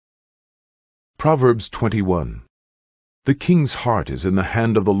Proverbs 21. The king's heart is in the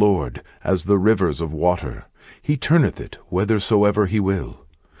hand of the Lord, as the rivers of water. He turneth it whithersoever he will.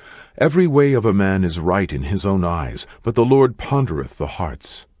 Every way of a man is right in his own eyes, but the Lord pondereth the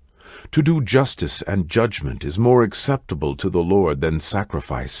hearts. To do justice and judgment is more acceptable to the Lord than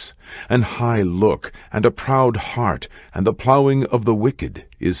sacrifice. An high look, and a proud heart, and the plowing of the wicked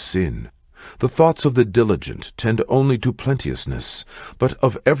is sin. The thoughts of the diligent tend only to plenteousness, but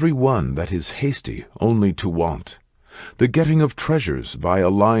of every one that is hasty only to want. The getting of treasures by a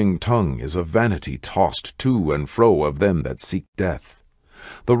lying tongue is a vanity tossed to and fro of them that seek death.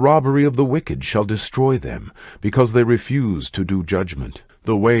 The robbery of the wicked shall destroy them, because they refuse to do judgment.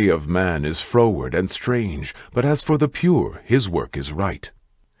 The way of man is froward and strange, but as for the pure, his work is right.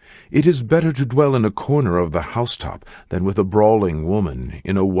 It is better to dwell in a corner of the housetop than with a brawling woman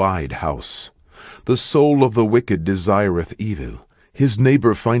in a wide house. The soul of the wicked desireth evil. His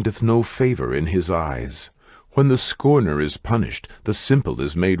neighbor findeth no favor in his eyes. When the scorner is punished, the simple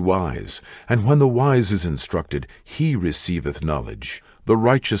is made wise, and when the wise is instructed, he receiveth knowledge. The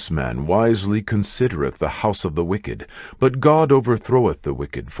righteous man wisely considereth the house of the wicked, but God overthroweth the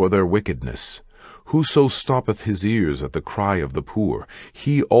wicked for their wickedness. Whoso stoppeth his ears at the cry of the poor,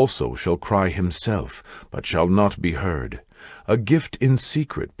 he also shall cry himself, but shall not be heard. A gift in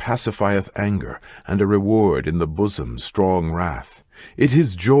secret pacifieth anger, and a reward in the bosom strong wrath. It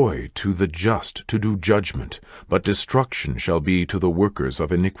is joy to the just to do judgment, but destruction shall be to the workers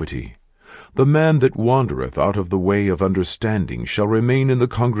of iniquity. The man that wandereth out of the way of understanding shall remain in the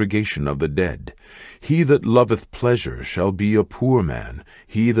congregation of the dead. He that loveth pleasure shall be a poor man.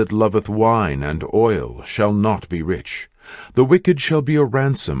 He that loveth wine and oil shall not be rich. The wicked shall be a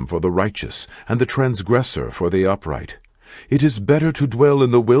ransom for the righteous, and the transgressor for the upright. It is better to dwell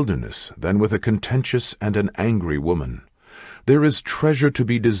in the wilderness than with a contentious and an angry woman. There is treasure to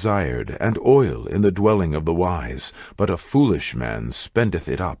be desired, and oil in the dwelling of the wise, but a foolish man spendeth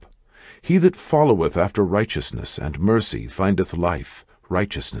it up. He that followeth after righteousness and mercy findeth life,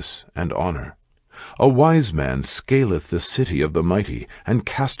 righteousness, and honor. A wise man scaleth the city of the mighty, and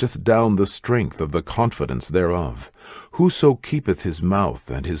casteth down the strength of the confidence thereof. Whoso keepeth his mouth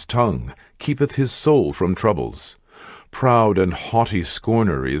and his tongue keepeth his soul from troubles. Proud and haughty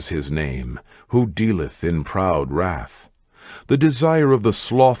scorner is his name, who dealeth in proud wrath. The desire of the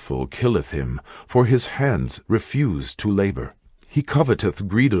slothful killeth him, for his hands refuse to labor. He coveteth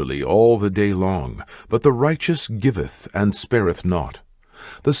greedily all the day long, but the righteous giveth and spareth not.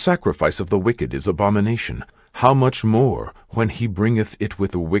 The sacrifice of the wicked is abomination. How much more when he bringeth it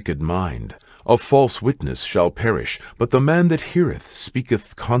with a wicked mind? A false witness shall perish, but the man that heareth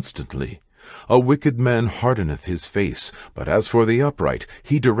speaketh constantly. A wicked man hardeneth his face, but as for the upright,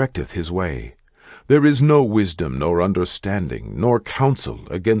 he directeth his way. There is no wisdom nor understanding, nor counsel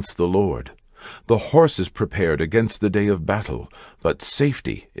against the Lord. The horse is prepared against the day of battle, but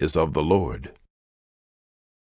safety is of the Lord.